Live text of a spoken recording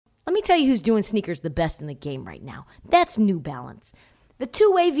me tell you who's doing sneakers the best in the game right now. That's New Balance. The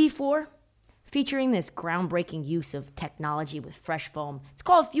two-way V4, featuring this groundbreaking use of technology with fresh foam. It's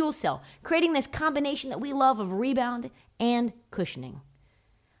called Fuel Cell, creating this combination that we love of rebound and cushioning.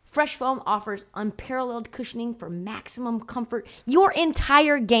 Fresh foam offers unparalleled cushioning for maximum comfort your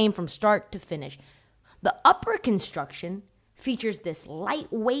entire game from start to finish. The upper construction features this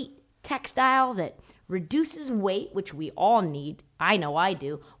lightweight textile that reduces weight, which we all need, I know I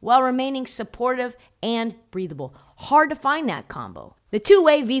do, while remaining supportive and breathable. Hard to find that combo. The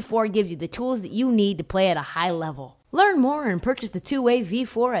two-way V4 gives you the tools that you need to play at a high level. Learn more and purchase the two-way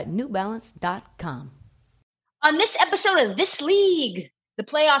V4 at newbalance.com. On this episode of This League, the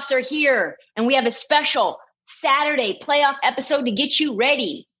playoffs are here, and we have a special Saturday playoff episode to get you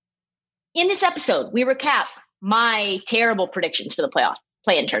ready. In this episode, we recap my terrible predictions for the playoff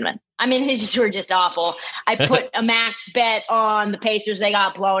play-in tournament. I mean, these were just awful. I put a max bet on the Pacers. They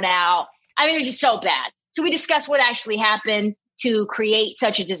got blown out. I mean, it was just so bad. So we discussed what actually happened to create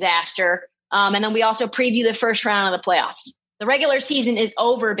such a disaster. And then we also preview the first round of the playoffs. The regular season is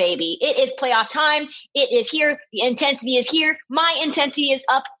over, baby. It is playoff time. It is here. The intensity is here. My intensity is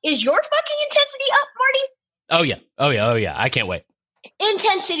up. Is your fucking intensity up, Marty? Oh yeah. I can't wait.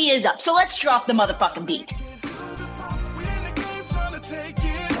 Intensity is up. So let's drop the motherfucking beat.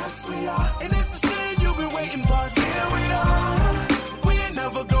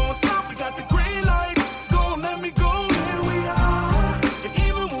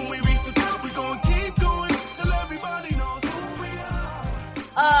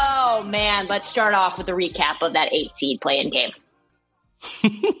 Oh, man, let's start off with a recap of that 8-seed play-in game. I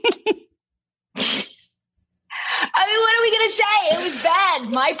mean, what are we going to say? It was bad.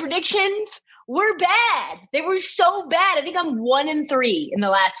 My predictions were bad. They were so bad. I think I'm 1-3 in the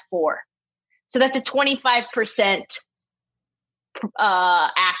last 4. So that's a 25%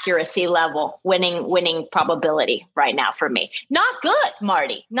 accuracy level, winning probability right now for me. Not good,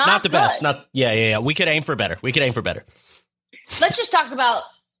 Marty. Not the good. Best. Yeah. We could aim for better. Let's just talk about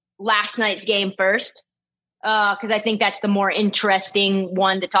last night's game first, because I think that's the more interesting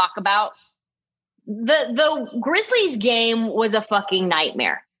one to talk about. The Grizzlies game was a fucking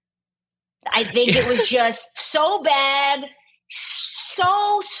nightmare. I think it was just so bad,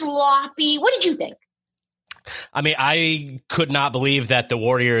 so sloppy. What did you think? I mean, I could not believe that the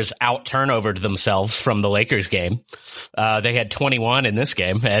Warriors out-turnovered themselves from the Lakers game. They had 21 in this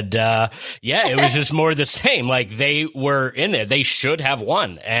game. And, it was just more the same. Like, they were in there. They should have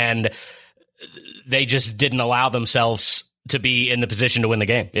won. And they just didn't allow themselves to be in the position to win the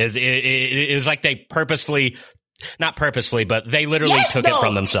game. It was like they not purposefully, but they literally took it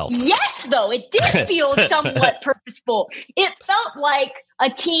from themselves. Yes, though. It did feel somewhat purposeful. It felt like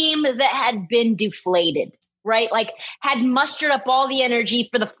a team that had been deflated. Right? Like had mustered up all the energy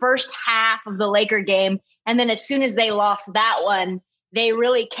for the first half of the Laker game. And then as soon as they lost that one, they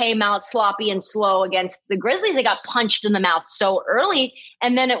really came out sloppy and slow against the Grizzlies. They got punched in the mouth so early.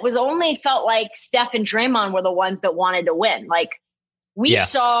 And then it was only felt like Steph and Draymond were the ones that wanted to win. Like we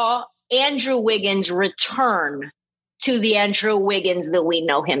saw Andrew Wiggins return to the Andrew Wiggins that we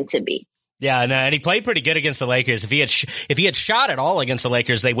know him to be. Yeah, and he played pretty good against the Lakers. If he had shot at all against the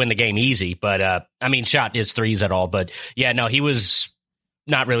Lakers, they win the game easy. But shot his threes at all. But he was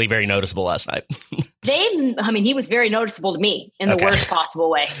not really very noticeable last night. He was very noticeable to me in the worst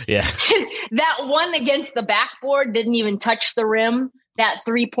possible way. Yeah, that one against the backboard didn't even touch the rim. That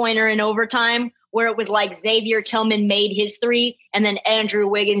 3-pointer in overtime, where it was like Xavier Tillman made his 3, and then Andrew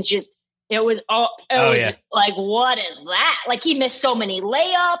Wiggins just. It was like, what is that? Like he missed so many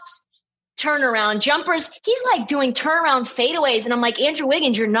layups. Turnaround jumpers. He's like doing turnaround fadeaways. And I'm like, Andrew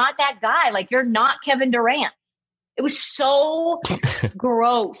Wiggins, you're not that guy. Like you're not Kevin Durant. It was so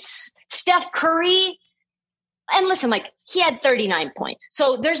gross. Steph Curry. And listen, like he had 39 points.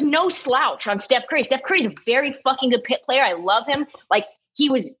 So there's no slouch on Steph Curry. Steph Curry's a very fucking good player. I love him. Like he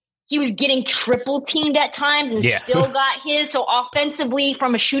was getting triple teamed at times and still got his. So offensively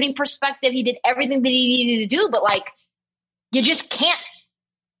from a shooting perspective, he did everything that he needed to do. But like, you just can't.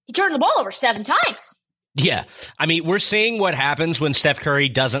 He turned the ball over 7 times. Yeah. I mean, we're seeing what happens when Steph Curry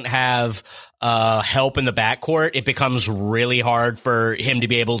doesn't have help in the backcourt. It becomes really hard for him to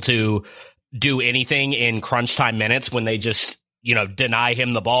be able to do anything in crunch time minutes when they just, deny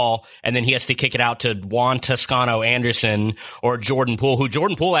him the ball. And then he has to kick it out to Juan Toscano Anderson or Jordan Poole, who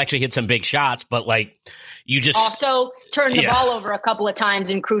Jordan Poole actually hit some big shots, but like you just also turned the ball over a couple of times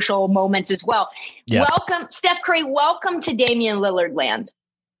in crucial moments as well. Yeah. Welcome, Steph Curry. Welcome to Damian Lillard land.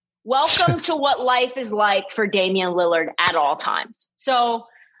 Welcome to what life is like for Damian Lillard at all times. So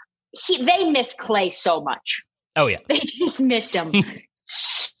they miss Klay so much. Oh, yeah. They just miss him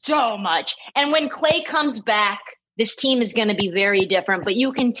so so much. And when Klay comes back, this team is going to be very different. But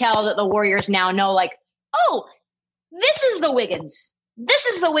you can tell that the Warriors now know, like, oh, this is the Wiggins. This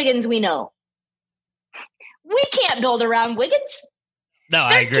is the Wiggins we know. We can't build around Wiggins. No,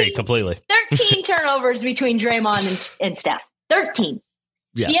 I agree completely. 13 turnovers between Draymond and Steph. 13.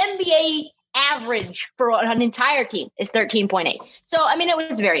 Yeah. The NBA average for an entire team is 13.8. So, I mean, it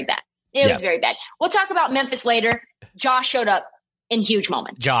was very bad. It was very bad. We'll talk about Memphis later. Ja showed up in huge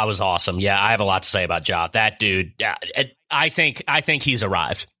moments. Ja was awesome. Yeah, I have a lot to say about Ja. That dude, I think he's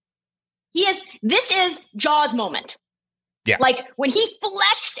arrived. He is. This is Ja's moment. Yeah. Like when he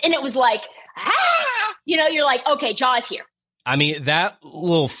flexed and it was like, you're like, okay, Ja is here. I mean, that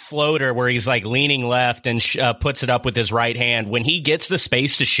little floater where he's like leaning left and puts it up with his right hand, when he gets the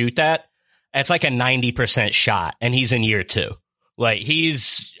space to shoot that, it's like a 90% shot, and he's in year 2. Like,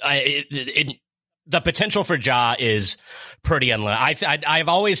 the potential for Ja is pretty unlimited. I've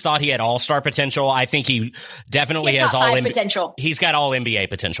always thought he had all-star potential. I think he definitely has all potential. He's got all NBA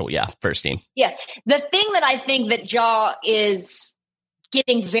potential. Yeah, first team. Yeah. The thing that I think that Ja is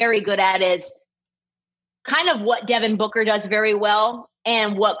getting very good at is kind of what Devin Booker does very well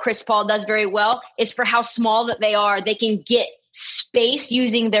and what Chris Paul does very well is for how small that they are, they can get space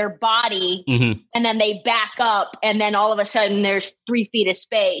using their body, and then they back up, and then all of a sudden there's 3 feet of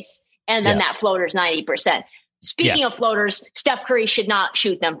space, and then that floater's 90%. Speaking of floaters, Steph Curry should not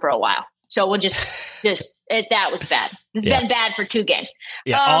shoot them for a while. So we'll just that was bad. It's been bad for 2 games.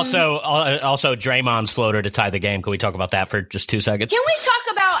 Yeah. Also, Draymond's floater to tie the game. Can we talk about that for just 2 seconds? Can we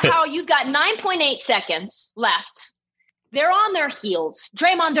talk about how you've got 9.8 seconds left? They're on their heels.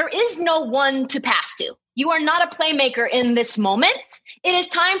 Draymond, there is no one to pass to. You are not a playmaker in this moment. It is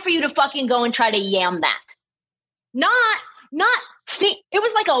time for you to fucking go and try to yam that. It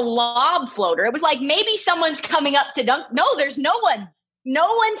was like a lob floater. It was like maybe someone's coming up to dunk. No, there's no one. No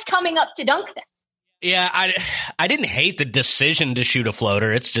one's coming up to dunk this. Yeah, I didn't hate the decision to shoot a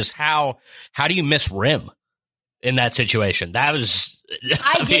floater. It's just how do you miss rim in that situation? That was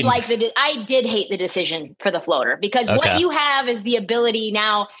I did hate the decision for the floater because what you have is the ability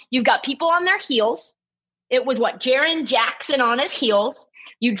now. You've got people on their heels. It was Jaren Jackson on his heels.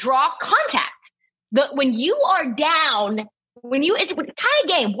 You draw contact. When you are down, it's a tie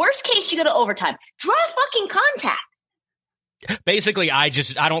game. Worst case, you go to overtime. Draw fucking contact. Basically, I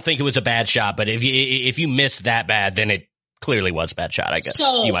don't think it was a bad shot, but if you missed that bad, then it clearly was a bad shot. I guess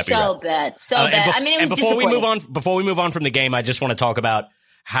you might be right. Bad. It was before we move on from the game, I just want to talk about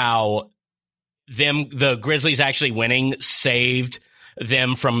how the Grizzlies actually winning saved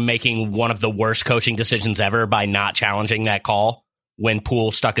them from making one of the worst coaching decisions ever by not challenging that call when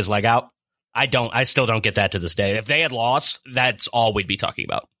Poole stuck his leg out. I still don't get that to this day. If they had lost, that's all we'd be talking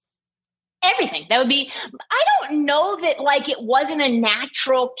about. Everything. That would be, I don't know that it wasn't a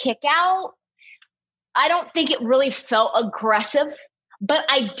natural kick out. I don't think it really felt aggressive, but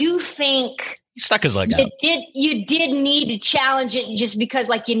I do think he stuck his leg out. You did need to challenge it just because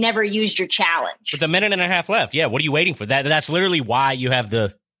you never used your challenge. With a minute and a half left. Yeah. What are you waiting for? That's literally why you have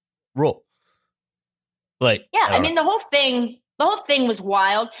the rule. The whole thing was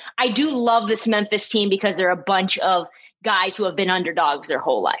wild. I do love this Memphis team because they're a bunch of guys who have been underdogs their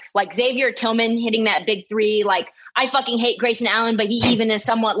whole life. Like Xavier Tillman hitting that big 3. I fucking hate Grayson Allen, but he even is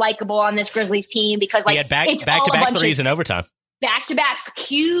somewhat likable on this Grizzlies team because he had back-to-back threes in overtime. Back-to-back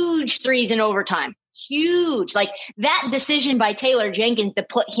huge threes in overtime. Huge. That decision by Taylor Jenkins to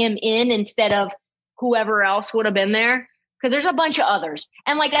put him in instead of whoever else would have been there. Because there's a bunch of others.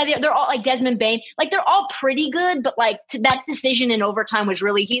 And they're all Desmond Bain. They're all pretty good, but that decision in overtime was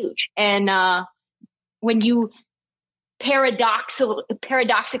really huge. And when you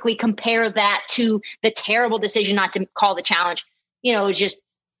paradoxically compare that to the terrible decision not to call the challenge, it's just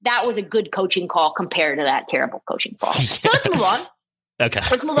that was a good coaching call compared to that terrible coaching call. So let's move on. Okay.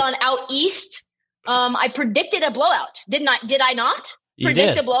 Let's move on. Out east, I predicted a blowout. Did I not?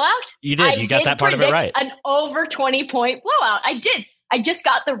 Predict a blowout? You did. You got that part of it right. An over 20-point blowout. I did. I just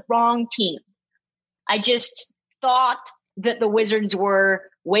got the wrong team. I just thought that the Wizards were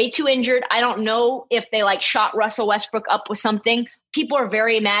way too injured. I don't know if they shot Russell Westbrook up with something. People are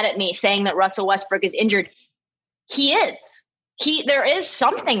very mad at me saying that Russell Westbrook is injured. He is. There is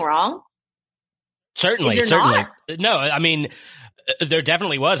something wrong. Certainly. Not? No, I mean, there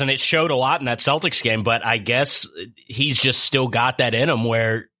definitely was, and it showed a lot in that Celtics game, but I guess he's just still got that in him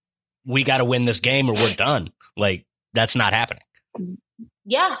where we got to win this game or we're done. That's not happening.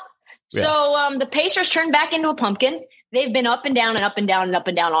 Yeah. So the Pacers turned back into a pumpkin. They've been up and down and up and down and up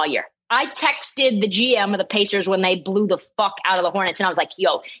and down all year. I texted the GM of the Pacers when they blew the fuck out of the Hornets, and I was like,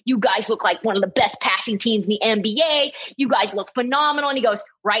 yo, you guys look like one of the best passing teams in the NBA. You guys look phenomenal. And he goes,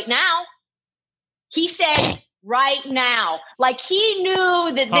 right now. He said, right now. Like, he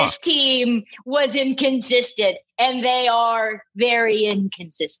knew that this team was inconsistent, and they are very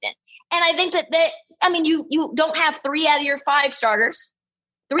inconsistent. And I think that you don't have 3 out of your 5 starters.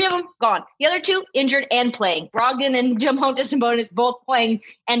 3 of them gone. The other 2 injured and playing. Brogdon and Domantas Sabonis both playing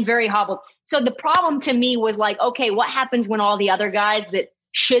and very hobbled. So the problem to me was like, okay, what happens when all the other guys that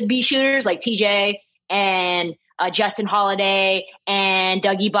should be shooters, like TJ and Justin Holiday and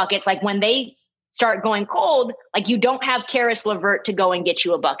Dougie Buckets, like when they start going cold, like you don't have Karis LeVert to go and get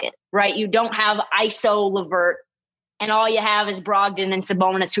you a bucket, right? You don't have ISO LeVert, and all you have is Brogdon and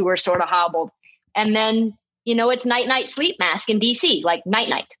Sabonis who are sort of hobbled. And then, it's night sleep mask in DC, like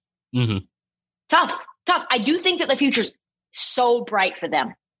night. Mm-hmm. Tough. I do think that the future's so bright for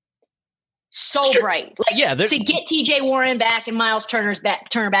them. So bright. Like, to get TJ Warren back and Miles Turner back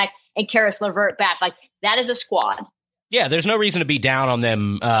and Karis LeVert back, like that is a squad. Yeah, there's no reason to be down on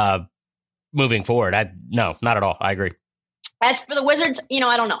them moving forward. No, not at all. I agree. As for the Wizards,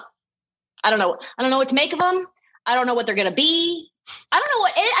 I don't know. I don't know what to make of them. I don't know what they're going to be. I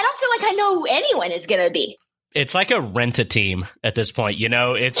don't feel like I know who anyone is going to be. It's like a rent-a-team at this point,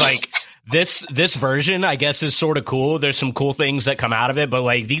 It's like this version, I guess, is sort of cool. There's some cool things that come out of it, but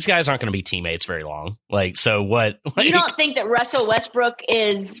like these guys aren't going to be teammates very long. Like, so what? Like, you don't think that Russell Westbrook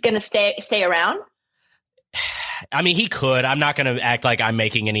is going to stay around? I mean, he could. I'm not going to act like I'm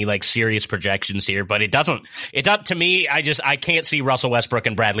making any like serious projections here, but it doesn't. To me, I can't see Russell Westbrook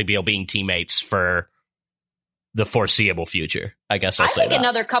and Bradley Beal being teammates for the foreseeable future. I guess I think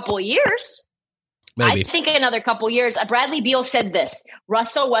another couple of years. Maybe. I think another couple of years. Bradley Beal said this: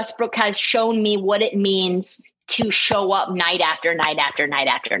 Russell Westbrook has shown me what it means to show up night after night after night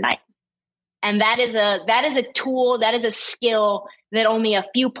after night. And that is a tool, that is a skill that only a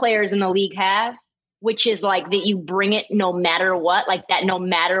few players in the league have, which is like that you bring it no matter what, like that no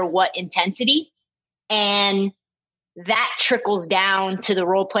matter what intensity. And that trickles down to the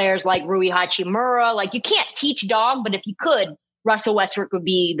role players like Rui Hachimura. Like, you can't teach dog, but if you could, Russell Westbrook would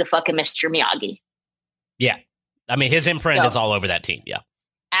be the fucking Mr. Miyagi. Yeah. I mean, his imprint is all over that team. Yeah.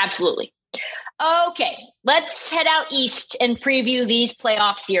 Absolutely. Okay. Let's head out east and preview these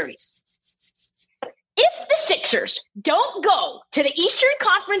playoff series. If the Sixers don't go to the Eastern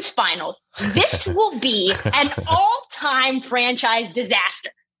Conference Finals, this will be an all-time franchise disaster.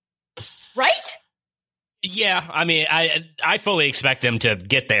 Right? Yeah, I mean, I fully expect them to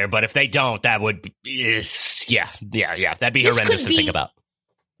get there, but if they don't, that would, yeah, that'd be horrendous to think about.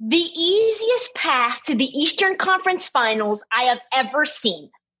 The easiest path to the Eastern Conference Finals I have ever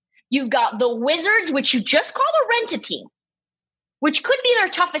seen. You've got the Wizards, which you just called a rent-a-team, which could be their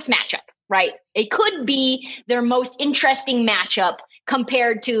toughest matchup, right? It could be their most interesting matchup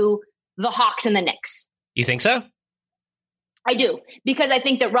compared to the Hawks and the Knicks. You think so? I do, because I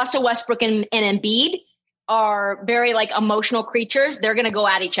think that Russell Westbrook and Embiid are very like emotional creatures. They're going to go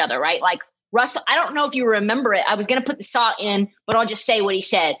at each other, right? Like Russell, I don't know if you remember it. I was going to put the saw in, but I'll just say what he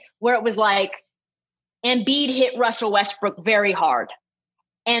said, where it was like Embiid hit Russell Westbrook very hard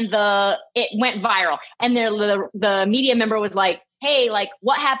and it went viral. And the media member was like, hey, like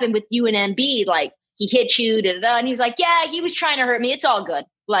what happened with you and Embiid? Like he hit you, da, da, da. And he was like, yeah, he was trying to hurt me. It's all good.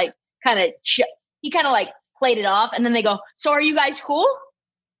 Like he kind of like played it off. And then they go, so are you guys cool?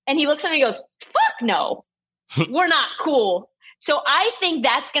 And he looks at me and goes, fuck no. We're not cool. So I think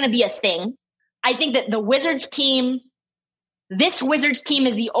that's going to be a thing. I think that this Wizards team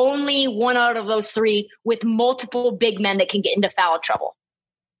is the only one out of those 3 with multiple big men that can get into foul trouble,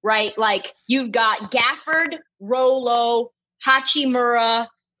 right? Like you've got Gafford, Rolo, Hachimura,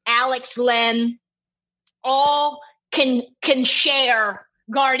 Alex Len, all can share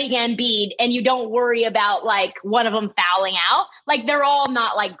guarding Embiid, and you don't worry about like one of them fouling out. Like they're all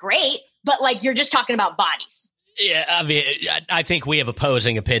not like great, but like you're just talking about bodies. Yeah, I mean, I think we have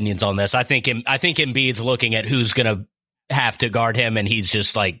opposing opinions on this. I think Embiid's looking at who's going to have to guard him, and he's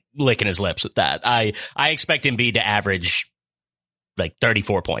just like licking his lips with that. I expect Embiid to average like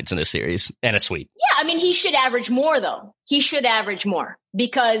 34 points in this series and a sweep. Yeah, I mean, he should average more though. He should average more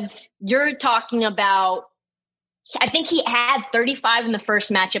because you're talking about. I think he had 35 in the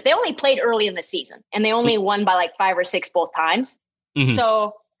first matchup. They only played early in the season, and they only won by like 5 or 6 both times. Mm-hmm.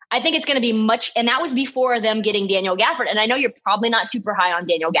 So I think it's going to be much, and that was before them getting Daniel Gafford. And I know you're probably not super high on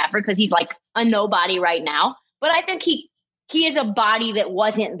Daniel Gafford because he's like a nobody right now, but I think he is a body that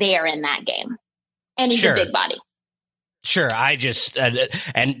wasn't there in that game, and he's a big body. Sure. I just,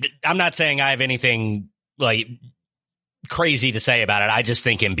 and I'm not saying I have anything like crazy to say about it. I just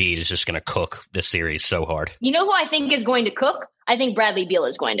think Embiid is just going to cook this series so hard. You know who I think is going to cook? I think Bradley Beal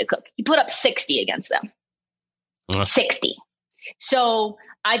is going to cook. He put up 60 against them. 60. So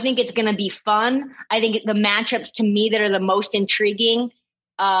I think it's going to be fun. I think the matchups to me that are the most intriguing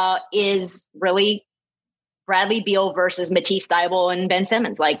is really Bradley Beal versus Matisse Thybulle and Ben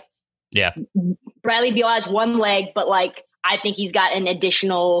Simmons. Like, yeah, Bradley Beal has one leg, but like, I think he's got an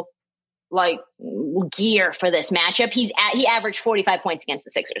additional like gear for this matchup. He averaged 45 points against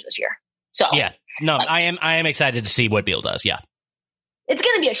the Sixers this year. So yeah, no, like, I am excited to see what Beal does. Yeah. It's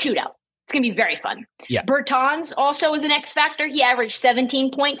going to be a shootout. It's going to be very fun. Yeah. Bertans also is an X factor. He averaged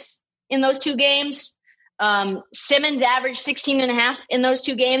 17 points in those two games. Simmons averaged 16 and a half in those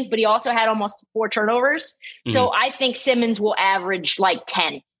two games, but he also had almost 4 turnovers. Mm-hmm. So I think Simmons will average like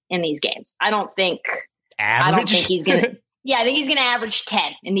 10 in these games. I don't think he's going to. Yeah, I think he's going to average 10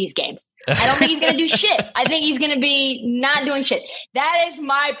 in these games. I don't think he's going to do shit. I think he's going to be not doing shit. That is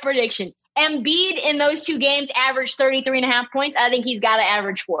my prediction. Embiid in those two games averaged 33 and a half points. I think he's got to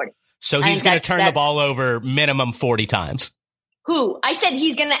average 40. So he's going to turn the ball over minimum 40 times. Who? I said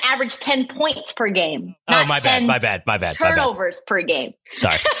he's going to average 10 points per game. Oh, my bad. Turnovers per game.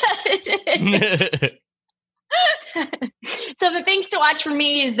 Sorry. So the things to watch for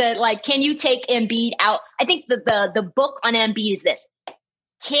me is that, like, can you take Embiid out? I think the book on Embiid is this.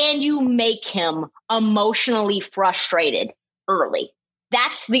 Can you make him emotionally frustrated early?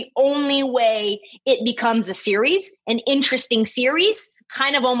 That's the only way it becomes a series, an interesting series,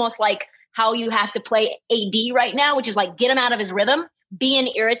 kind of almost like how you have to play AD right now, which is like get him out of his rhythm, be an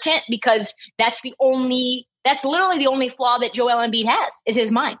irritant, because that's literally the only flaw that Joel Embiid has is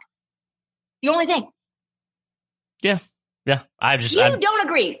his mind. The only thing. Yeah. Yeah. Don't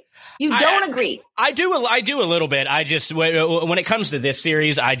agree. You don't agree. I do a little bit. I just, when it comes to this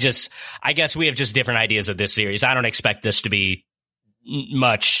series, I guess we have just different ideas of this series. I don't expect this to be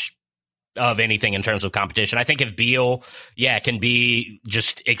much of anything in terms of competition. I think if Beal, can be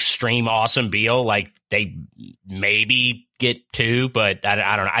just extreme awesome Beal, like they maybe get 2, but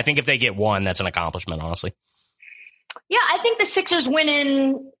I don't know. I think if they get 1, that's an accomplishment, honestly. Yeah, I think the Sixers win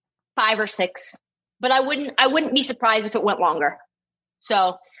in 5 or 6, but I wouldn't be surprised if it went longer.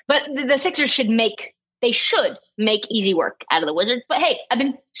 So, but the Sixers should make easy work out of the Wizards. But hey, I've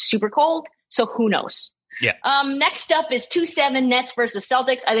been super cold, so who knows? Yeah. Next up is 2-7 Nets versus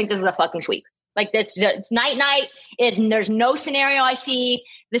Celtics. I think this is a fucking sweep. Like it's night. There's no scenario I see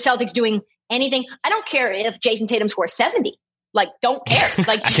the Celtics doing anything. I don't care if Jason Tatum scores 70. Like, don't care.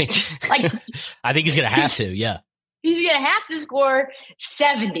 Like, I think he's gonna have to. Yeah. He's gonna have to score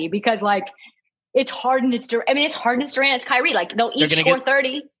 70 because like it's Harden. It's Durant. It's Kyrie. Like they'll each score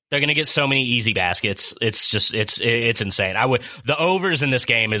 30. They're going to get so many easy baskets. It's just, it's insane. The overs in this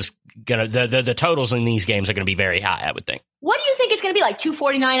game is going to, the totals in these games are going to be very high, I would think. What do you think it's going to be, like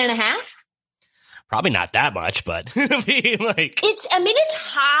 249 and a half? Probably not that much, but it's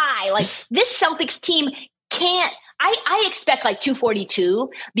high. Like this Celtics team can't, I expect like 242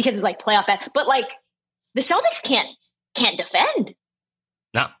 because it's like playoff, but like the Celtics can't defend.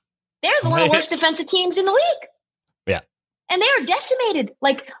 No. They're one of the worst defensive teams in the league. Yeah. And they are decimated.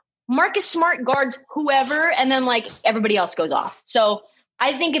 Like Marcus Smart guards whoever, and then like everybody else goes off. So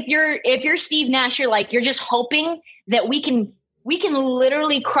I think if you're Steve Nash, you're just hoping that we can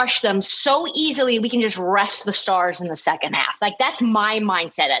literally crush them so easily. We can just rest the stars in the second half. Like that's my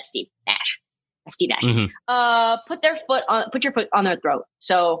mindset as Steve Nash. Mm-hmm. Put your foot on their throat.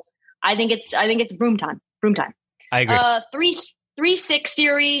 So I think it's broom time. I agree. 3-6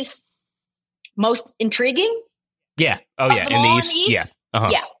 series. Most intriguing. Yeah. Oh yeah. In the East. Yeah. Uh-huh.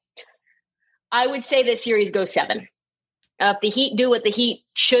 Yeah. I would say this series goes 7. If the Heat do what the Heat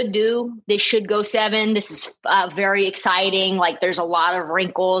should do, they should go 7. This is very exciting. Like there's a lot of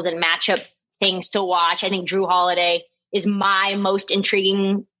wrinkles and matchup things to watch. I think Drew Holiday is my most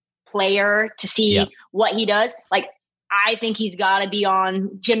intriguing player to see what he does. Like I think he's got to be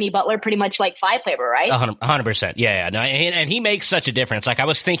on Jimmy Butler pretty much like 5 paper, right? 100%. Yeah. No, and he makes such a difference. Like I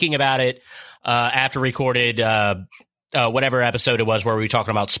was thinking about it after recorded whatever episode it was where we were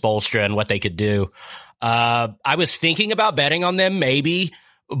talking about Spoelstra and what they could do. I was thinking about betting on them maybe,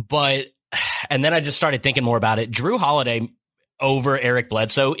 and then I just started thinking more about it. Drew Holiday over Eric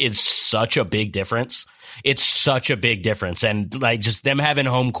Bledsoe is such a big difference. It's such a big difference. And like just them having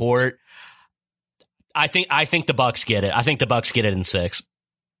home court, I think the Bucks get it. I think the Bucks get it in 6.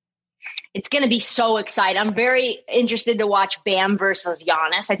 It's going to be so exciting. I'm very interested to watch Bam versus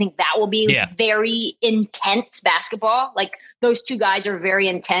Giannis. I think that will be very intense basketball. Like those two guys are very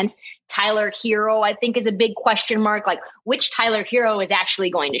intense. Tyler Hero, I think, is a big question mark. Like which Tyler Hero is actually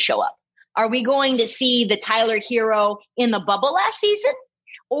going to show up? Are we going to see the Tyler Hero in the bubble last season?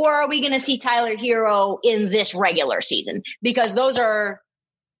 Or are we going to see Tyler Hero in this regular season? Because those are,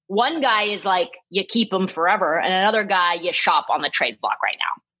 one guy is like, you keep him forever, and another guy you shop on the trade block right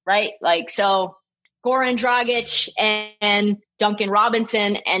now, right? Like, so Goran Dragic and Duncan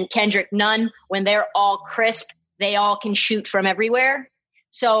Robinson and Kendrick Nunn, when they're all crisp, they all can shoot from everywhere.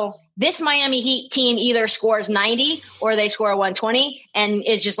 So this Miami Heat team either scores 90 or they score 120, and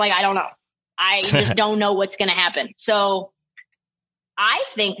it's just like, I don't know. I just don't know what's going to happen. So I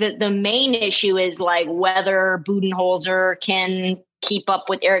think that the main issue is like whether Budenholzer can keep up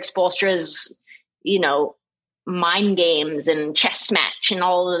with Eric Spoelstra's, mind games and chess match and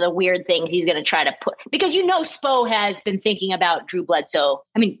all of the weird things he's going to try to put. Because Spo has been thinking about Drew Holiday.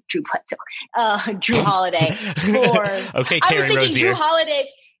 Okay, Terry Rozier.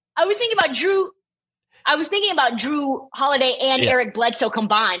 I was thinking about Drew Holiday and Eric Bledsoe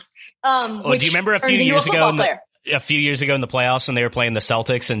combined. Do you remember a few years ago in the playoffs when they were playing the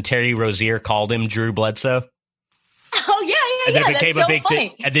Celtics and Terry Rozier called him Drew Bledsoe? Oh, yeah. And then it became that's a big funny.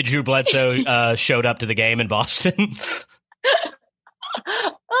 thing. And then Drew Bledsoe showed up to the game in Boston.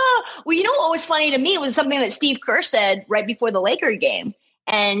 Well, you know what was funny to me? It was something that Steve Kerr said right before the Laker game.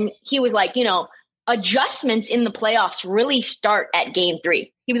 And he was like, adjustments in the playoffs really start at game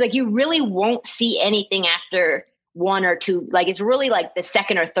 3. He was like, you really won't see anything after 1 or 2. Like, it's really like the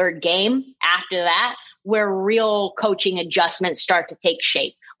second or third game after that where real coaching adjustments start to take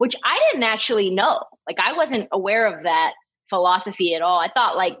shape, which I didn't actually know. Like, I wasn't aware of that philosophy at all. I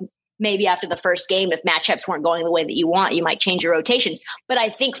thought like maybe after the first game, if matchups weren't going the way that you want, you might change your rotations. But I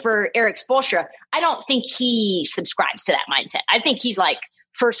think for Eric Spoelstra, I don't think he subscribes to that mindset. I think he's like,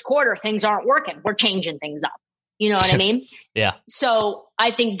 first quarter, things aren't working. We're changing things up. You know what I mean? Yeah. So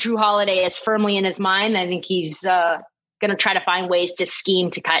I think Drew Holiday is firmly in his mind. I think he's going to try to find ways to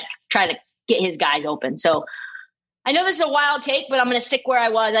scheme to try to get his guys open. So I know this is a wild take, but I'm going to stick where I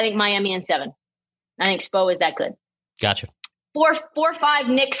was. I think Miami in 7. I think Spo is that good. Gotcha. 4-5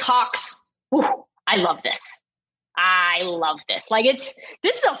 Knicks Hawks. Ooh, I love this. Like this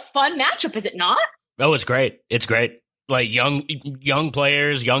is a fun matchup, is it not? Oh, it's great. It's great. Like young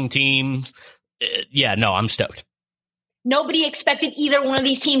players, young teams. I'm stoked. Nobody expected either one of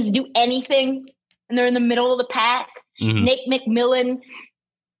these teams to do anything, and they're in the middle of the pack. Mm-hmm. Nate McMillan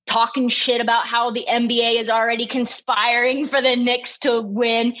talking shit about how the NBA is already conspiring for the Knicks to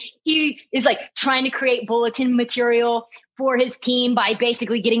win. He is like trying to create bulletin material for his team by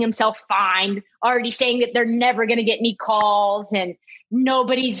basically getting himself fined, already saying that they're never going to get any calls and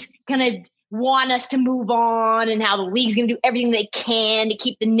nobody's going to want us to move on, and how the league's going to do everything they can to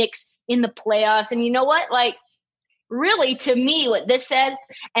keep the Knicks in the playoffs. And you know what? Like, really, to me, what this said,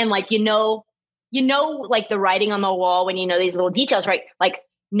 and like, like the writing on the wall when these little details, right? Like,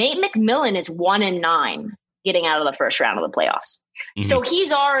 Nate McMillan is 1-9 getting out of the first round of the playoffs. Mm-hmm. So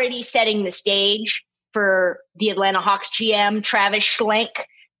he's already setting the stage for the Atlanta Hawks GM, Travis Schlenk,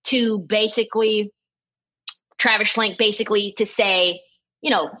 to basically to say,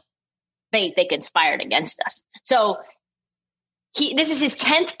 they conspired against us. So this is his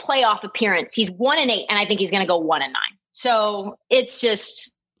 10th playoff appearance. He's 1-8, and I think he's going to go 1-9. So it's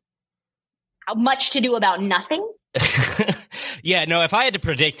just much to do about nothing. Yeah, no, if I had to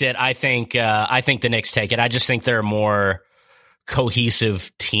predict it, I think the Knicks take it. I just think they're a more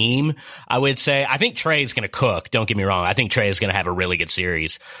cohesive team, I would say. I think Trey's going to cook. Don't get me wrong. I think Trey is going to have a really good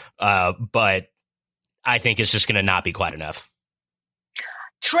series. But I think it's just going to not be quite enough.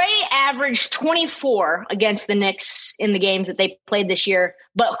 Trey averaged 24 against the Knicks in the games that they played this year,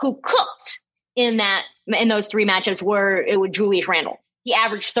 but who cooked in those 3 matchups were Julius Randle. He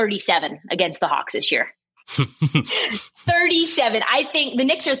averaged 37 against the Hawks this year. 37. I think the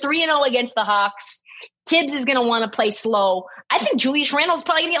Knicks are 3-0 against the Hawks. Tibbs is going to want to play slow. I think Julius Randle is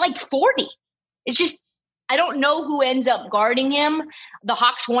probably going to get like 40. It's just, I don't know who ends up guarding him. The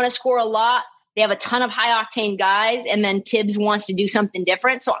Hawks want to score a lot. They have a ton of high octane guys, and then Tibbs wants to do something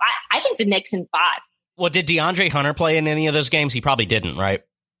different. So I think the Knicks in 5. Well, did DeAndre Hunter play in any of those games? He probably didn't, right?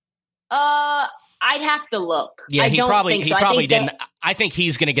 I'd have to look. Yeah, he probably didn't. I think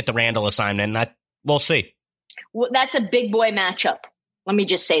he's going to get the Randle assignment, and we'll see. Well, that's a big boy matchup. Let me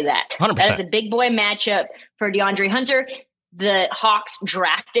just say that. 100%. That's a big boy matchup for DeAndre Hunter. The Hawks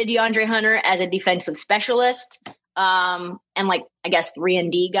drafted DeAndre Hunter as a defensive specialist, and like, I guess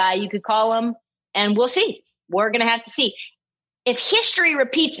 3-and-D guy, you could call him. And we'll see. We're going to have to see. If history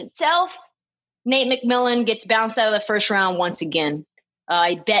repeats itself, Nate McMillan gets bounced out of the first round once again.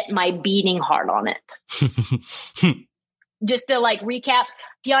 I bet my beating heart on it. Just to like recap,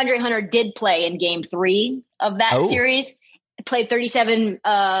 DeAndre Hunter did play in game 3 of that series, played 37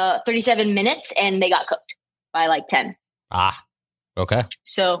 minutes, and they got cooked by like 10. Ah, okay.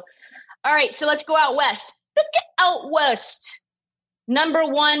 So, all right. So let's go out west. Let's get out west. Number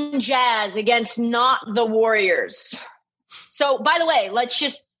 1 Jazz against not the Warriors. So, by the way,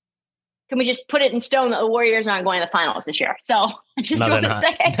 can we just put it in stone that the Warriors aren't going to the finals this year? So I just want to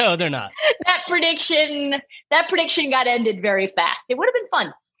say, no, they're not. That prediction got ended very fast. It would have been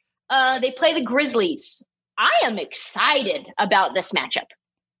fun. They play the Grizzlies. I am excited about this matchup.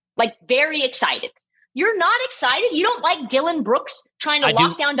 Like, very excited. You're not excited? You don't like Dylan Brooks trying to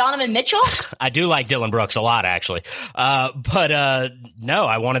lock down Donovan Mitchell? I do like Dylan Brooks a lot, actually. But no,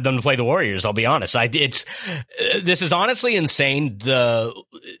 I wanted them to play the Warriors. I'll be honest. This is honestly insane. The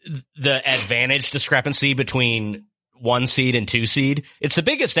advantage discrepancy between 1 seed and 2 seed. It's the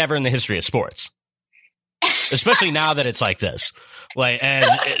biggest ever in the history of sports, especially now that it's like this.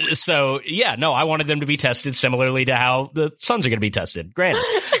 So yeah, no, I wanted them to be tested similarly to how the Suns are going to be tested. Granted,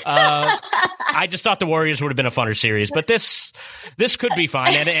 I just thought the Warriors would have been a funner series, but this could be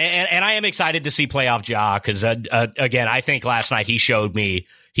fun, and I am excited to see playoff Ja because again, I think last night he showed me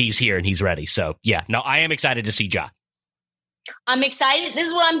he's here and he's ready. So yeah, no, I am excited to see Ja. I'm excited. This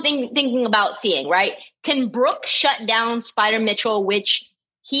is what I'm thinking about seeing. Right? Can Brooks shut down Spider Mitchell, which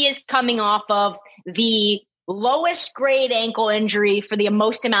he is coming off of the lowest grade ankle injury for the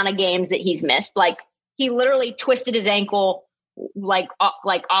most amount of games that he's missed? Like, he literally twisted his ankle like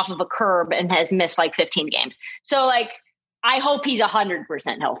off of a curb and has missed like 15 games. So like, I hope he's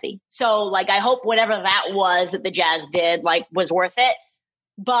 100% healthy. So like, I hope whatever that was that the Jazz did like was worth it.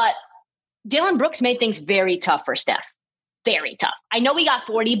 But Dylan Brooks made things very tough for Steph. Very tough. I know he got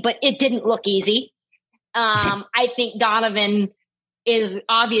 40, but it didn't look easy. I think Donovan is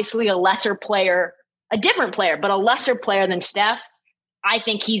obviously a different player, but a lesser player than Steph. I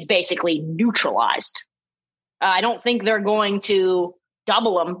think he's basically neutralized. I don't think they're going to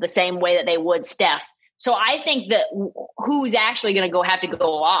double him the same way that they would Steph. So I think that who's actually going to have to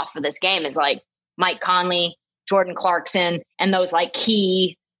go off for this game is like Mike Conley, Jordan Clarkson, and those like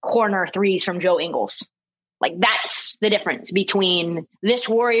key corner threes from Joe Ingles. Like, that's the difference between this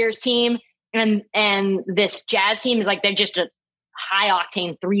Warriors team and this Jazz team is like, they're just a high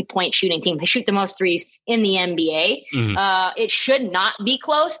octane 3-point shooting team. They shoot the most threes in the NBA. Mm-hmm. It should not be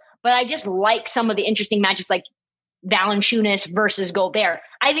close, but I just like some of the interesting matchups like Valanciunas versus Gobert.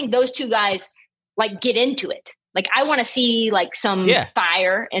 I think those two guys like get into it. Like, I want to see like some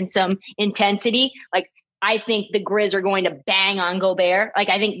fire and some intensity. Like, I think the Grizz are going to bang on Gobert. Like,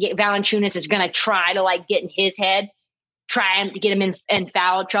 I think Valanciunas is going to try to like get in his head, try to get him in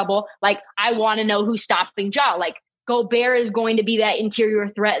foul trouble. Like, I want to know who's stopping Ja. Like, Gobert is going to be that interior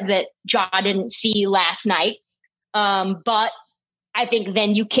threat that Ja didn't see last night. But I think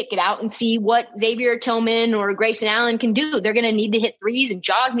then you kick it out and see what Xavier Tillman or Grayson Allen can do. They're going to need to hit threes, and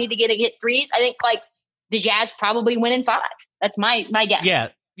Jaws need to hit threes. I think like the Jazz probably win in 5. That's my guess.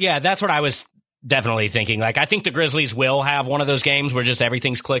 Yeah, that's what I was definitely thinking. Like, I think the Grizzlies will have one of those games where just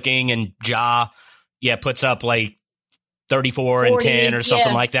everything's clicking and Ja, puts up like 34 and 10 or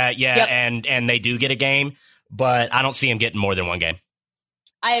something like that. Yeah, yep. and they do get a game, but I don't see him getting more than one game.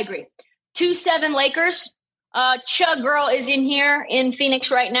 I agree. 2-7 Lakers. Chug Girl is in here in Phoenix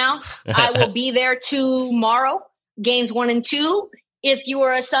right now. I will be there tomorrow. Games 1 and 2. If you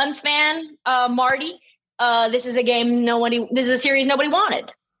are a Suns fan, Marty, this is a series nobody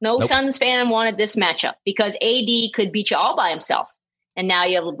wanted. Nope. Suns fan wanted this matchup because AD could beat you all by himself. And now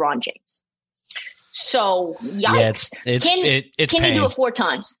you have LeBron James. So, yikes. Yeah, it's can you do it 4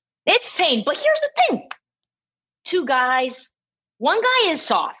 times? It's pain. But here's the thing. 2 guys. One guy is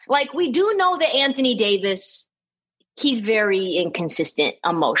soft. Like, we do know that Anthony Davis, he's very inconsistent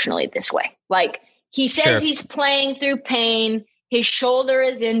emotionally this way. Like, he says he's playing through pain. His shoulder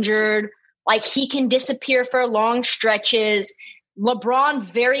is injured. Like, he can disappear for long stretches.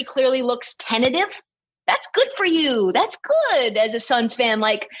 LeBron very clearly looks tentative. That's good for you. That's good as a Suns fan.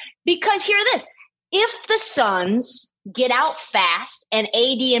 Like, because hear this. If the Suns get out fast and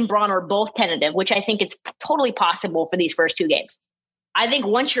AD and Bron are both tentative, which I think it's totally possible for these first 2 games, I think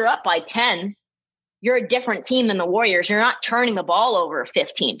once you're up by 10, you're a different team than the Warriors. You're not turning the ball over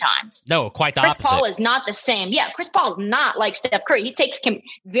 15 times. No, quite the Chris opposite. Paul is not the same. Yeah, Chris Paul is not like Steph Curry. He takes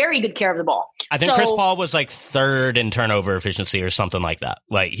very good care of the ball. I think Chris Paul was like 3rd in turnover efficiency or something like that.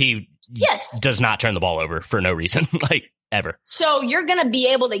 Like, he does not turn the ball over for no reason, like, ever. So you're going to be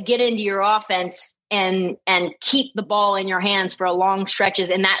able to get into your offense and keep the ball in your hands for long stretches.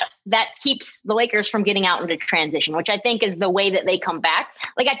 And that keeps the Lakers from getting out into transition, which I think is the way that they come back.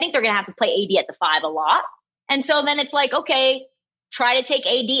 Like, I think they're going to have to play AD at the 5 a lot. And so then it's like, okay, try to take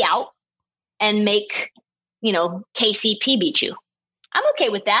AD out and make KCP beat you. I'm okay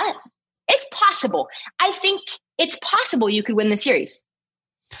with that. It's possible. I think it's possible you could win the series.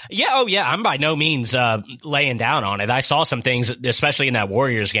 Yeah. Oh, yeah. I'm by no means laying down on it. I saw some things, especially in that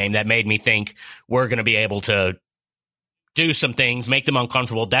Warriors game, that made me think we're going to be able to do some things, make them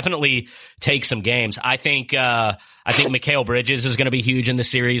uncomfortable, definitely take some games. I think Mikal Bridges is going to be huge in the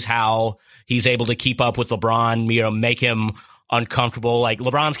series, how he's able to keep up with LeBron, make him uncomfortable. Like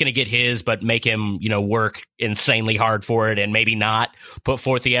LeBron's going to get his, but make him, work insanely hard for it and maybe not put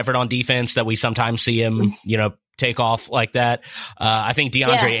forth the effort on defense that we sometimes see him, take off like that. I think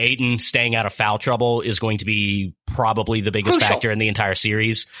DeAndre Ayton staying out of foul trouble is going to be probably the biggest factor in the entire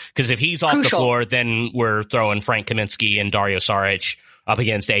series. Because if he's off the floor, then we're throwing Frank Kaminsky and Dario Saric up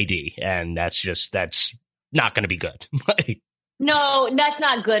against AD. And that's not going to be good. No, that's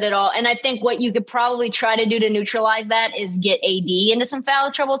not good at all. And I think what you could probably try to do to neutralize that is get AD into some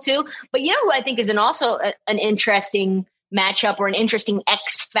foul trouble too. But who I think is also an interesting matchup or an interesting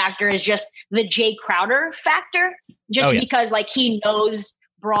X factor is just the Jay Crowder factor, because he knows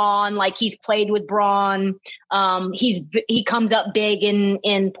Braun, he's played with Braun. He comes up big in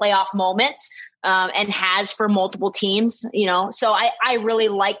playoff moments and has for multiple teams, so I really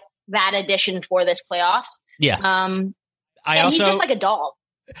like that addition for this playoffs. Yeah. He's just like a dog.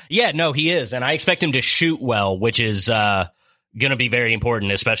 Yeah, no, he is. And I expect him to shoot well, which is going to be very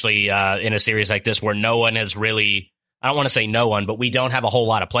important, especially in a series like this where no one has really, I don't want to say no one, but we don't have a whole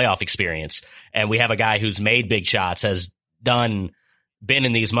lot of playoff experience. And we have a guy who's made big shots, been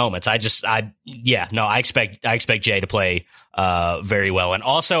in these moments. I expect Jay to play very well. And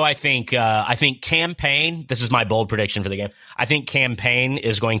also I think Cam Payne, this is my bold prediction for the game. I think Cam Payne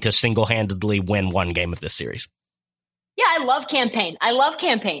is going to single-handedly win one game of this series. Yeah, I love Cam Payne.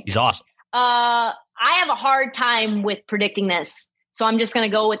 He's awesome. I have a hard time with predicting this. So I'm just going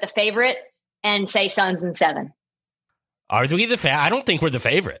to go with the favorite and say Suns in 7. Are we the I don't think we're the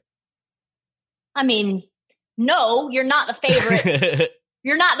favorite. I mean, no, you're not the favorite.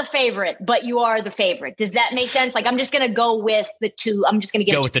 You're not the favorite, but you are the favorite. Does that make sense? I'm just going to go with the 2. I'm just going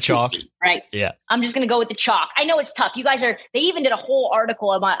to get with the chalk, seed, right? Yeah. I'm just going to go with the chalk. I know it's tough. You guys they even did a whole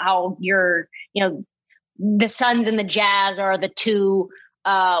article about how the Suns and the Jazz are the 2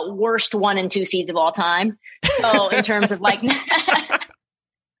 worst 1 and 2 seeds of all time. So in terms of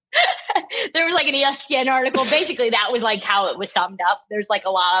there was an ESPN article. Basically, that was how it was summed up. There's a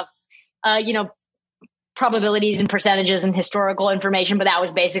lot of, probabilities and percentages and historical information, but that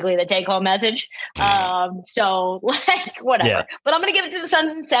was basically the take home message. So whatever, but I'm going to give it to the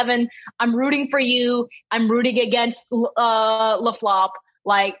Suns in 7. I'm rooting for you. I'm rooting against LaFlop.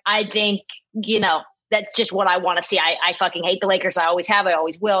 I think, that's just what I want to see. I fucking hate the Lakers. I always have. I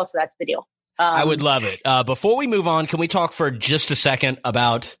always will. So that's the deal. I would love it. Before we move on, can we talk for just a second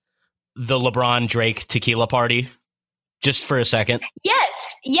about the LeBron Drake tequila party? Just for a second.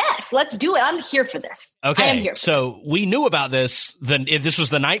 Yes. Let's do it. I'm here for this. Okay. I am here for this. We knew about this. This was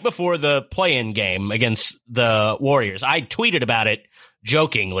the night before the play-in game against the Warriors. I tweeted about it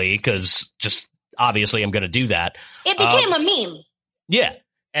jokingly because just obviously I'm going to do that. It became a meme. Yeah.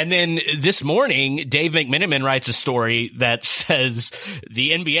 And then this morning, Dave McMenamin writes a story that says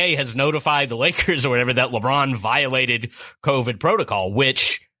the NBA has notified the Lakers or whatever that LeBron violated COVID protocol,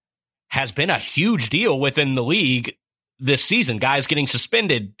 which has been a huge deal within the league this season. Guys getting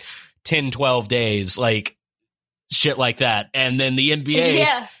suspended 10, 12 days, shit like that. And then the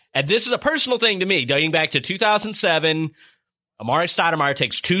NBA, and this is a personal thing to me, dating back to 2007, Amari Stoudemire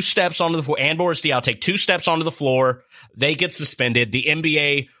takes 2 steps onto the floor, and Boris Diaw take 2 steps onto the floor. They get suspended. The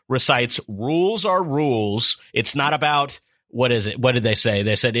NBA recites rules are rules. It's not about, what is it? What did they say?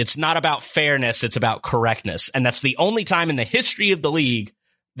 They said it's not about fairness. It's about correctness. And that's the only time in the history of the league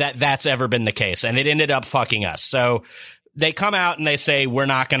that's ever been the case. And it ended up fucking us. So they come out and they say, we're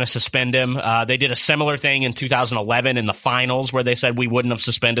not going to suspend him. They did a similar thing in 2011 in the finals where they said we wouldn't have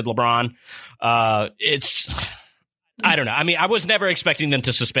suspended LeBron. I don't know. I mean, I was never expecting them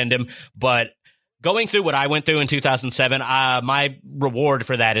to suspend him, but going through what I went through in 2007, my reward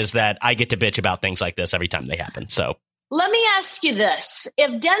for that is that I get to bitch about things like this every time they happen. So let me ask you this.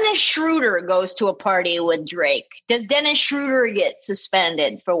 If Dennis Schroeder goes to a party with Drake, does Dennis Schroeder get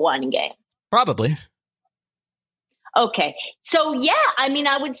suspended for 1 game? Probably. Okay. So,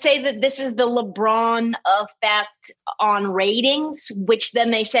 I would say that this is the LeBron effect on ratings, which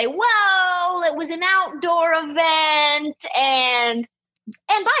then they say, well, it was an outdoor event. And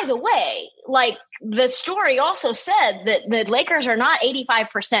by the way, the story also said that the Lakers are not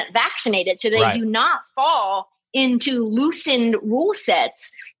 85% vaccinated, so they do not fall into loosened rule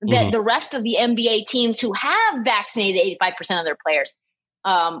sets that the rest of the NBA teams who have vaccinated 85% of their players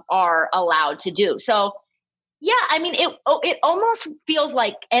are allowed to do. So Yeah, I mean, it almost feels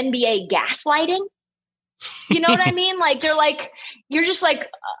like NBA gaslighting. You know what I mean? Like, they're like, you're just like,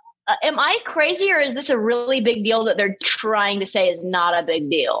 am I crazy, or is this a really big deal that they're trying to say is not a big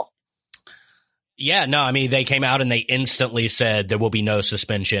deal? Yeah, no, I mean, they came out and they instantly said there will be no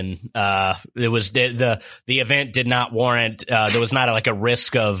suspension. It was the event did not warrant, there was not like a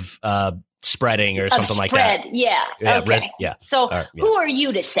risk of spreading or something like that. Yeah. Okay. Yeah. So who are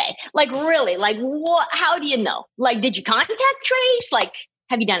you to say? Like, really? Like, what? How do you know? Like, did you contact Trace? Like,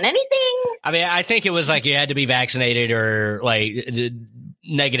 have you done anything? I mean, I think it was like you had to be vaccinated or like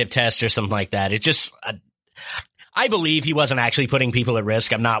negative test or something like that. It just, I believe he wasn't actually putting people at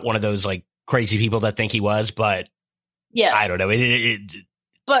risk. I'm not one of those like crazy people that think he was, but yeah, I don't know.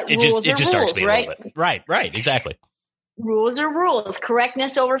 But rules are rules, right? Right. Exactly. Rules are rules.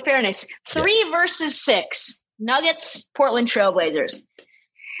 Correctness over fairness. 3 versus 6. Nuggets, Portland Trailblazers.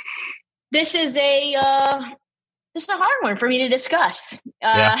 This is a hard one for me to discuss.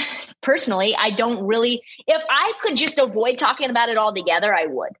 Personally, I don't really. If I could just avoid talking about it altogether, I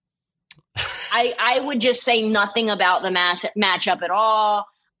would. I would just say nothing about the matchup at all.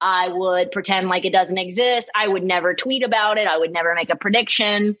 I would pretend like it doesn't exist. I would never tweet about it. I would never make a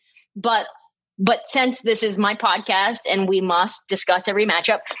prediction. But since this is my podcast and we must discuss every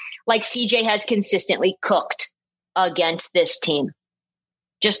matchup, like CJ has consistently cooked against this team.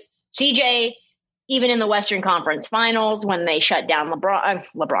 Just CJ, even in the Western Conference Finals, when they shut down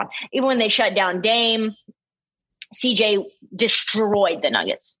LeBron, even when they shut down Dame, CJ destroyed the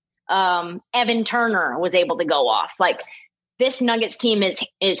Nuggets. Evan Turner was able to go off. Like, this Nuggets team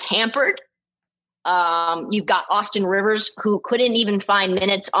is hampered. You've got Austin Rivers, who couldn't even find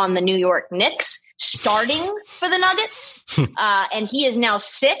minutes on the New York Knicks, starting for the Nuggets. And he is now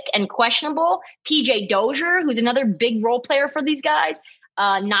sick and questionable. PJ Dozier, who's another big role player for these guys,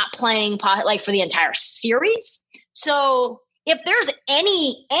 not playing like for the entire series. So if there's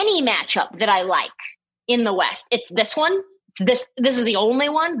any matchup that I like in the West, it's this one. This is the only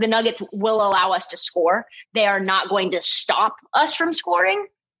one. The Nuggets will allow us to score. They are not going to stop us from scoring.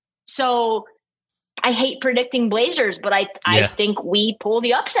 So I hate predicting Blazers, but I think we pull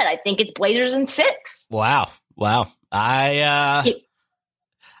the upset. I think it's Blazers in 6. Wow. I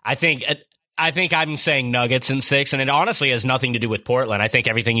think I'm saying Nuggets in 6, and it honestly has nothing to do with Portland. I think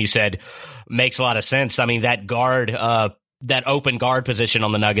everything you said makes a lot of sense. I mean, that open guard position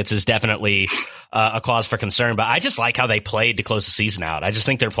on the Nuggets is definitely a cause for concern, but I just like how they played to close the season out. I just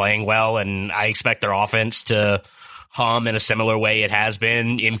think they're playing well, and I expect their offense to hum in a similar way it has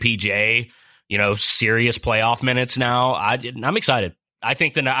been. MPJ, serious playoff minutes now. I'm excited. I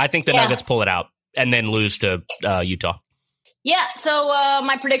think the Nuggets pull it out and then lose to Utah. Yeah, so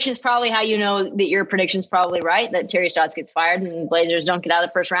my prediction is probably how you know that your prediction's probably right, that Terry Stotts gets fired and Blazers don't get out of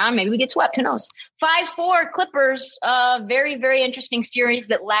the first round. Maybe we get swept. Who knows? 5-4 Clippers. Very, very interesting series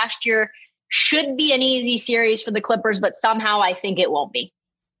that last year should be an easy series for the Clippers, but somehow I think it won't be.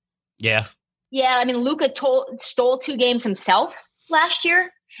 Yeah. Yeah, I mean, Luka stole 2 games himself last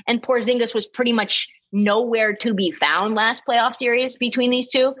year, and Porzingis was pretty much nowhere to be found last playoff series between these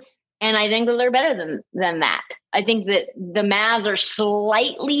two. And I think that they're better than that. I think that the Mavs are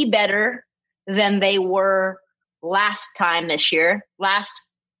slightly better than they were last time this year.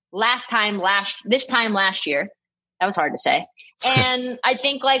 This time last year. That was hard to say. And I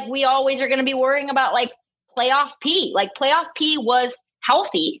think like we always are going to be worrying about like playoff P. Like playoff P was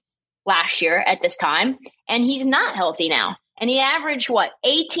healthy last year at this time, and he's not healthy now. And he averaged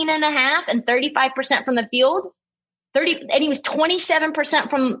 18.5 and 35% from the field. And he was 27%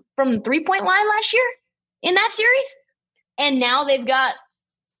 from the 3-point line last year in that series. And now they've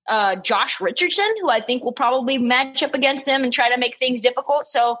got Josh Richardson, who I think will probably match up against him and try to make things difficult.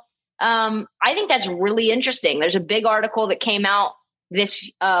 So I think that's really interesting. There's a big article that came out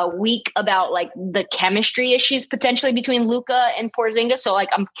this week about like the chemistry issues potentially between Luka and Porzingis. So like,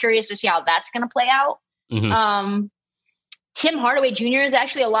 I'm curious to see how that's going to play out. Mm-hmm. Tim Hardaway Jr. is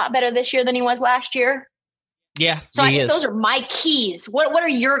actually a lot better this year than he was last year. Yeah. So I think those are my keys. What are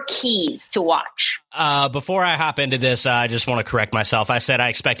your keys to watch? Before I hop into this, I just want to correct myself. I said I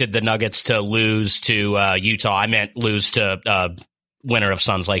expected the Nuggets to lose to Utah. I meant lose to winner of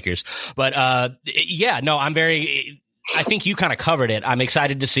Suns Lakers. But I think you kind of covered it. I'm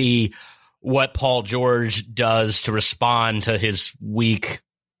excited to see what Paul George does to respond to his weak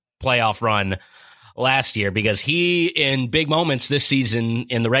playoff run last year, because he, in big moments this season,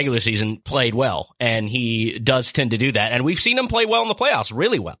 in the regular season, played well, and he does tend to do that. And we've seen him play well in the playoffs,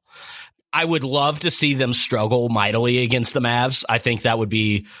 really well. I would love to see them struggle mightily against the Mavs. I think that would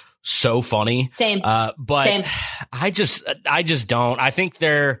be so funny. Same. But Same. I just don't. I think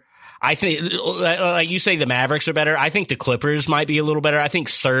I think, like you say, the Mavericks are better. I think the Clippers might be a little better. I think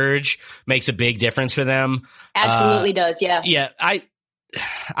Serge makes a big difference for them. Absolutely does, yeah. Yeah, I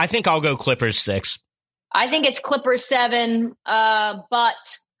think I'll go Clippers 6. I think it's Clippers 7,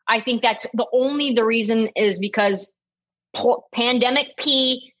 but I think that's the reason is because pandemic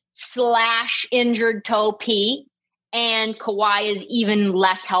P / injured toe P, and Kawhi is even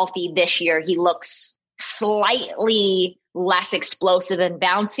less healthy this year. He looks slightly less explosive and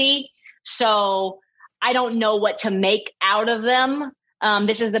bouncy. So I don't know what to make out of them.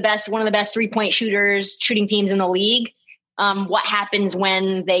 This is one of the best 3-point shooting teams in the league. What happens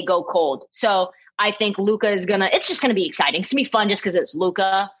when they go cold? So I think Luka is it's just going to be exciting. It's going to be fun just because it's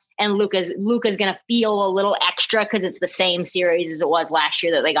Luka, and Luka's going to feel a little extra because it's the same series as it was last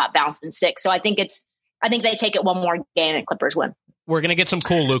year that they got bounced in 6. So I think they take it one more game and Clippers win. We're going to get some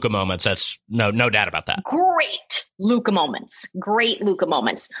cool Luka moments. That's no doubt about that. Great Luka moments. Well,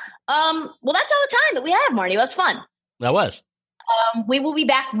 that's all the time that we have, Marty. That was fun. That was. We will be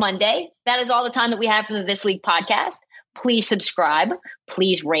back Monday. That is all the time that we have for the This League podcast. Please subscribe.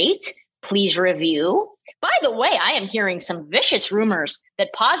 Please rate. Please review. By the way, I am hearing some vicious rumors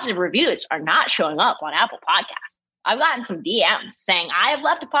that positive reviews are not showing up on Apple Podcasts. I've gotten some DMs saying I have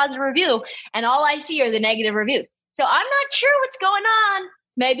left a positive review and all I see are the negative reviews. So I'm not sure what's going on.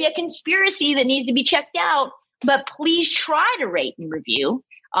 Maybe a conspiracy that needs to be checked out. But please try to rate and review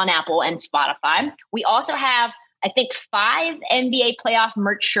on Apple and Spotify. We also have, I think, 5 NBA playoff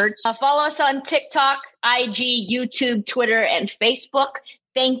merch shirts. Follow us on TikTok, IG, YouTube, Twitter, and Facebook.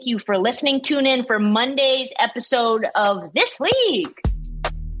 Thank you for listening. Tune in for Monday's episode of This League.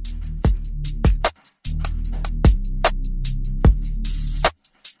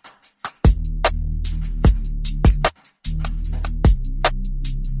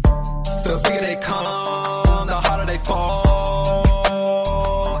 The bigger they come, the harder they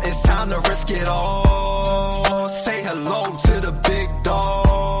fall. It's time to risk it all. Say hello to the big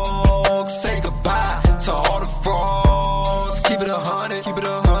dogs. Say goodbye to all the frauds. Keep it 100, keep it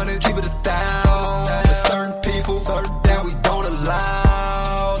 100, keep it 1,000. There's certain people that we don't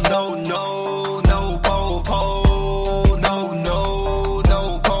allow. No po-po. No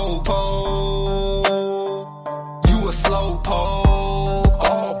po-po. You a slow po.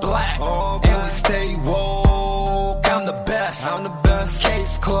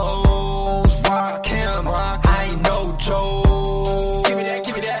 Case closed, rock him. I ain't no joke. Give me that,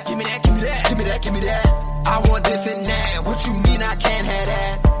 give me that, give me that, give me that, give me that, give me that. I want this and that. What you mean I can't have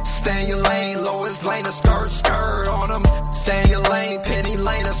that? Stay in your lane, Lois Lane, a skirt on them. Stay in your lane, Penny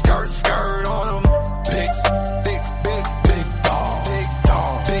Lane, a skirt on them. Big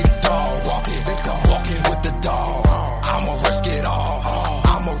dog, walking with the dog. I'ma risk it all.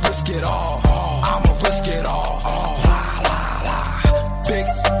 I'ma risk it all. I'ma risk it all. Big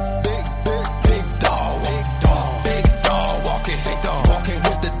dog, walking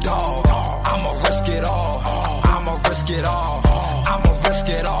with the dog. I'ma risk it all. I'ma risk it all. I'ma risk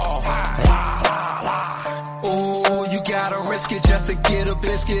it all. Ooh, you gotta risk it just to get a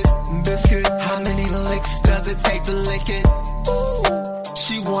biscuit. How many licks does it take to lick it? Ooh,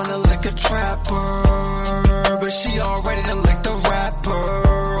 she wanna lick a trapper, but she already done licked the rapper.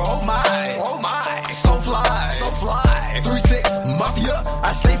 Oh my, so fly. 3-6 Mafia,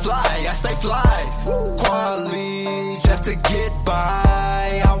 I stay fly. Quality just to get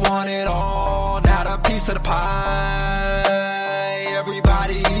by. I want it all, not a piece of the pie.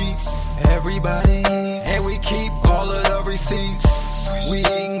 Everybody eats, and we keep all of the receipts. We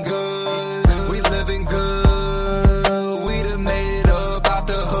eating good, we living good. We done made it up out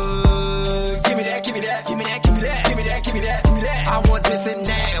the hood. Give me that, give me that, give me that, give me that, give me that, give me that, give me that. I want this and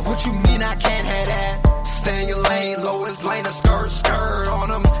that. What you mean I can't have that? Stay in your lane, Lois Lane, a skirt on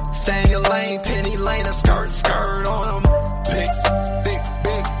them. Stay in your lane, Penny Lane, a skirt on them. Big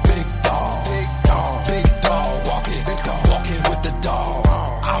dog, walking with the dog.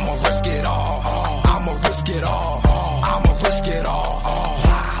 I'ma risk it all. I'ma risk it all. I'ma risk it all.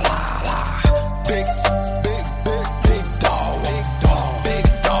 Big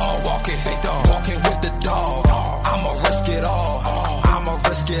dog, walking with the dog. I'ma risk it all. I'ma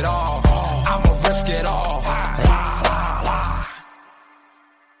risk it all. I'ma risk it all.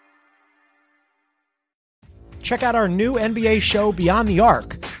 Check out our new NBA show, Beyond the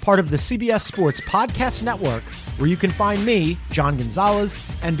Arc, part of the CBS Sports Podcast Network, where you can find me, John Gonzalez,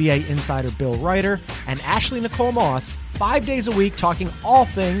 NBA insider Bill Ryder, and Ashley Nicole Moss 5 days a week talking all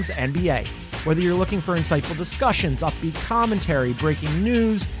things NBA. Whether you're looking for insightful discussions, upbeat commentary, breaking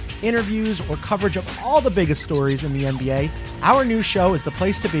news, interviews, or coverage of all the biggest stories in the NBA, our new show is the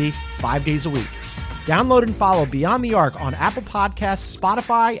place to be 5 days a week. Download and follow Beyond the Arc on Apple Podcasts,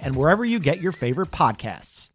 Spotify, and wherever you get your favorite podcasts.